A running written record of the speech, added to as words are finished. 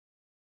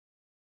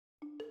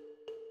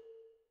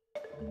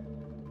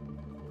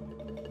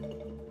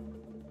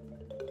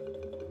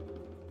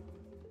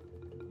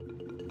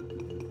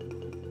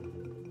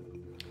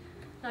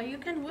Now you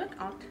can work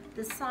out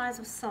the size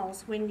of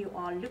cells when you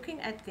are looking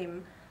at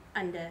them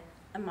under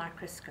a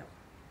microscope.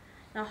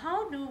 Now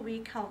how do we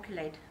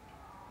calculate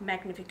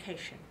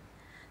magnification?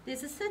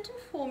 There's a certain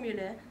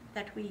formula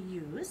that we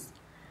use.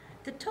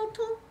 The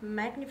total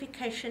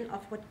magnification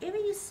of whatever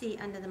you see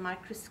under the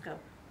microscope.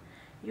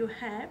 You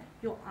have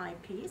your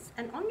eyepiece,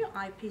 and on your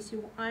eyepiece you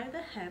will either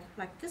have,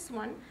 like this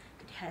one,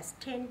 it has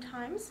 10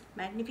 times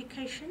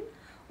magnification,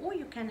 or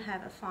you can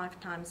have a 5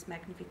 times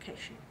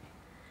magnification.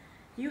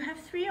 You have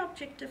 3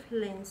 objective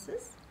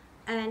lenses,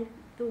 and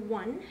the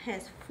one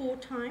has 4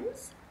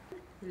 times,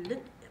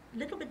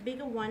 little bit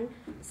bigger one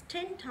is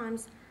 10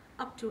 times,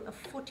 up to a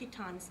 40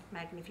 times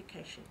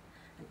magnification.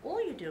 And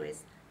all you do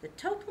is the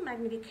total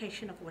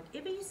magnification of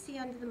whatever you see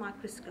under the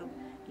microscope,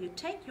 you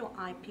take your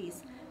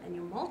eyepiece and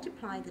you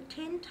multiply the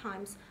 10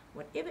 times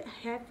whatever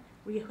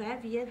we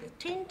have here, the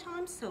 10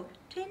 times, so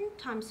 10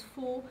 times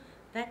 4,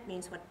 that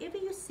means whatever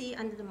you see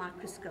under the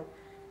microscope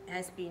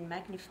has been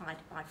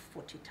magnified by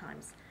 40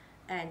 times.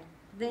 And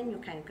then you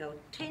can go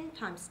 10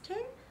 times 10,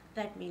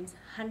 that means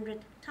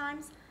 100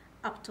 times,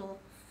 up till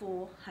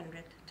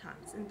 400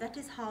 times. And that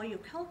is how you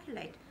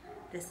calculate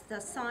the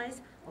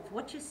size of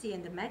what you see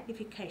and the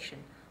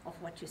magnification of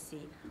what you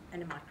see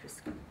in a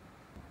microscope.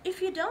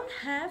 If you don't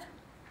have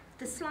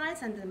the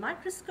slides under the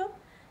microscope,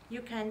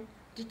 you can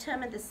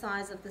determine the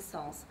size of the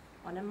cells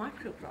on a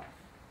micrograph.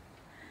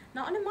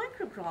 Now on a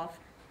micrograph,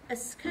 a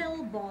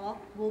scale bar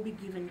will be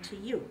given to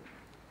you.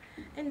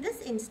 In this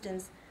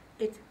instance,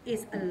 it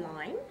is a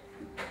line,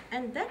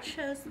 and that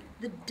shows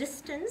the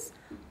distance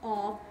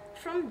of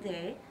from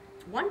there,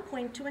 one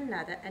point to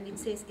another, and it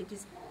says it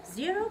is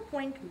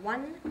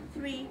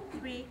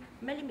 0.133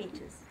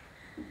 millimeters.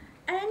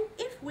 And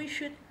if we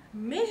should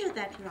measure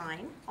that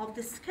line of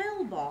the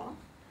scale bar,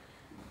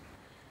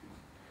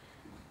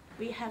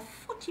 we have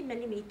 40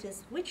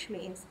 millimeters, which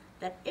means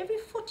that every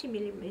 40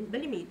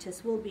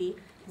 millimeters will be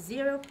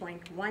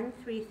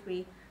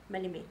 0.133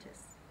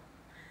 millimeters.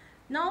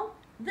 Now,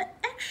 the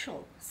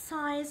actual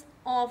size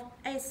of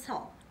a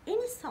cell,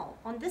 any cell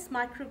on this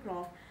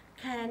micrograph,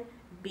 can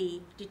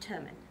be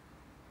determined.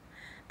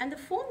 And the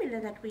formula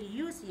that we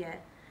use here,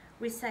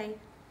 we say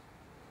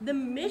the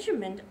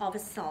measurement of a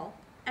cell,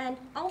 and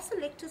I'll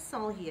select a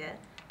cell here,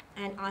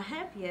 and I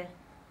have here,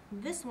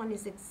 this one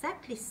is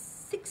exactly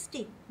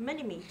 60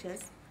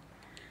 millimeters.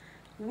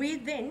 We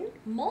then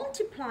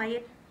multiply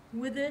it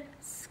with a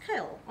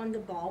scale on the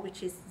bar,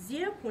 which is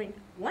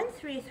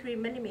 0.133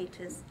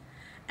 millimeters,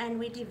 and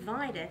we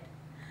divide it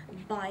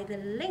by the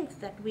length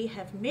that we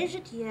have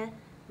measured here,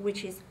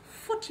 which is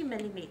 40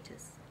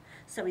 millimeters.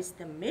 So it's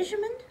the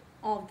measurement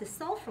of the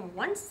cell from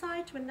one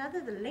side to another,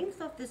 the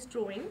length of this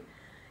drawing.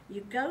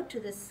 You go to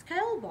the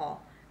scale bar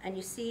and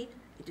you see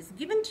it is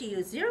given to you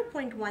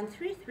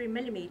 0.133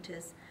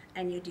 millimeters,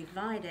 and you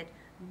divide it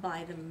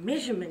by the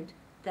measurement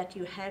that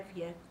you have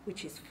here,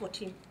 which is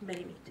 40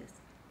 millimeters.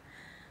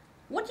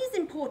 What is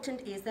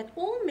important is that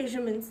all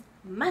measurements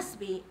must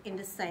be in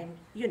the same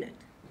unit.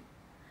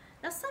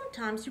 Now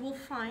sometimes you will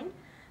find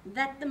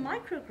that the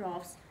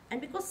micrographs, and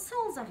because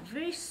cells are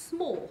very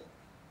small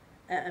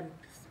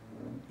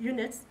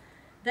units,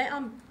 they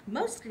are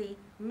mostly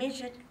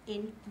measured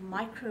in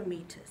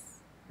micrometers.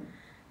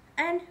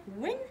 And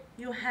when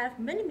you have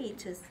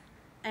millimeters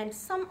and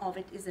some of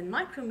it is in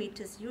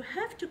micrometers, you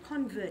have to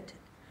convert it.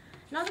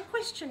 Now the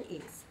question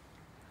is,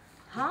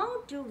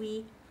 how do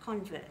we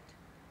convert?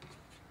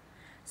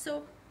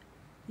 So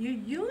you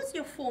use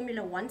your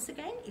formula once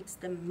again. It's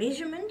the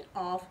measurement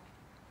of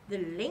the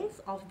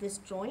length of this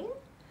drawing,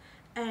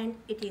 and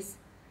it is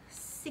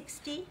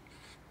 60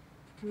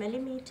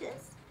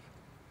 millimeters.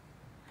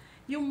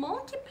 You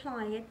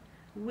multiply it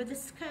with the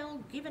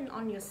scale given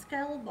on your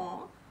scale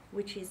bar,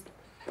 which is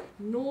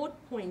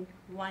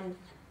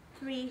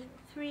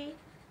 0.133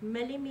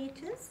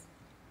 millimeters,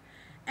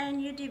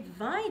 and you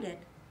divide it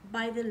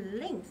by the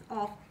length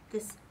of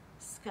this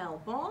scale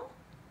bar,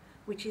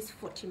 which is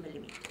 40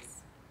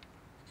 millimeters.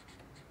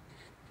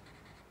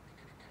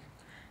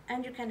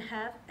 And you can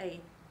have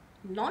a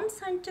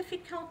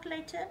non-scientific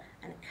calculator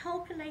and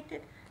calculate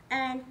it,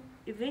 and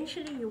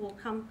eventually you will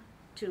come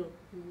to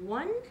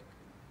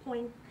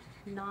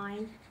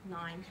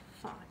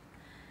 1.995.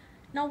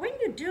 Now when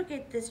you do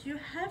get this, you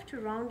have to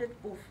round it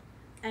off,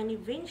 and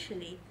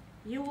eventually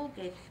you will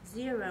get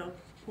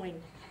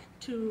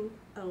 0.20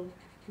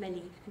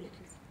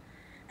 millimeters.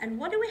 And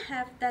what do we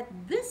have? That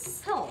this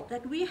cell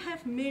that we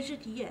have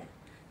measured here,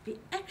 the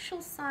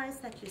actual size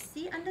that you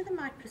see under the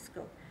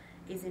microscope,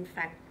 is in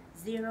fact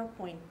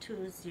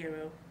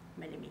 0.20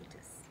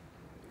 millimeters.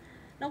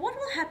 Now what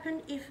will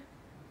happen if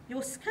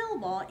your scale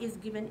bar is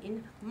given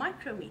in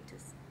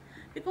micrometers?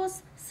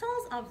 Because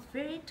cells are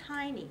very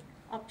tiny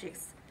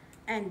objects,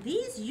 and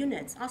these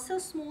units are so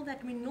small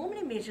that we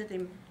normally measure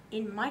them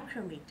in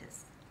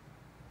micrometers.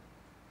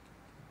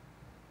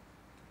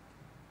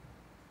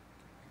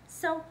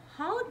 So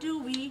how do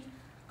we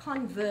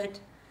convert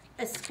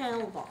a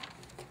scale bar?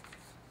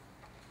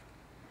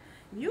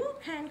 You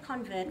can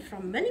convert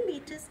from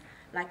millimeters,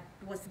 like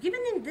was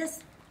given in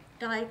this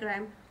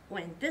diagram, or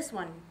in this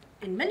one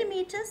in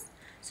millimeters,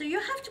 So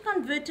you have to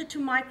convert it to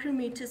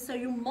micrometers, so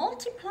you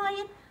multiply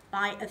it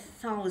by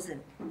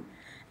 1,000.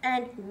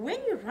 And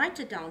when you write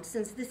it down,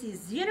 since this is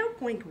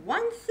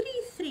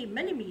 0.133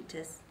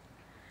 millimeters,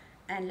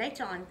 and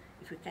later on,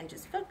 if we can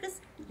just focus,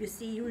 you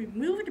see you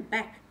move it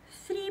back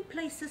 3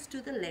 places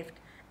to the left,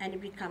 and it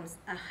becomes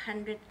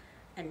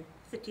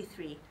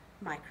 133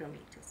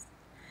 micrometers.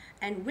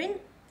 And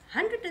when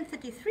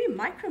 133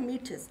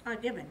 micrometers are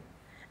given,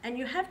 and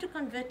you have to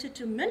convert it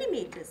to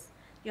millimeters,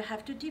 you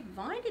have to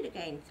divide it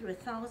again through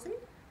 1,000,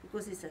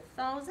 because it's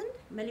 1,000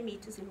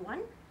 millimeters in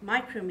 1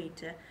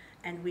 micrometer,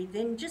 and we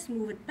then just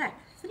move it back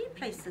 3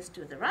 places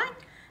to the right,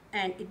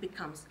 and it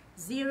becomes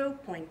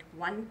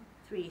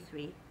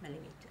 0.133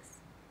 millimeters.